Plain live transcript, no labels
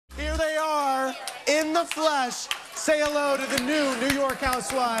in the flesh. Say hello to the new New York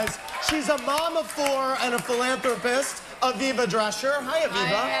Housewives. She's a mom of 4 and a philanthropist, Aviva Drescher. Hi,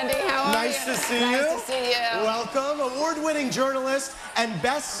 Aviva. Hi, Andy. How are you? Nice to see you. Nice to see you. Welcome. Award-winning journalist and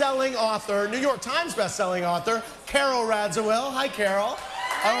best-selling author, New York Times best-selling author, Carol Radziwill. Hi, Carol.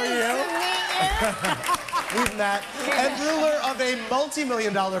 How are you? We've met. And ruler of a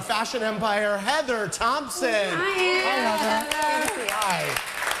multi-million-dollar fashion empire, Heather Thompson. Hi, Heather. Hi.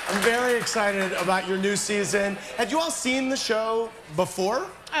 I'm very excited about your new season. Had you all seen the show before?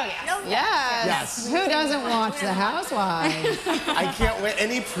 Oh, yeah. Yes. Who doesn't watch The Housewives? I can't wait.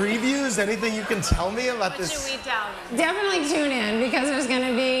 Any previews? Anything you can tell me about this? What should we tell them? Definitely tune in because there's going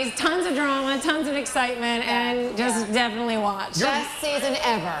to be tons of drama, tons of excitement, and just definitely watch. Best season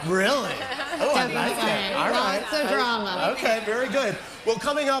ever. Really? Oh, I like it. All right. Lots of drama. Okay, very good. Well,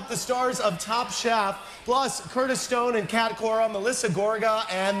 coming up, the stars of Top Chef, plus Curtis Stone and Kat Cora, Melissa Gorga,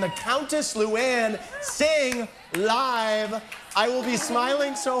 and the Countess Luann sing live. I will be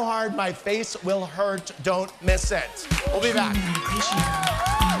smiling so hard my face will hurt. Don't miss it. We'll be back.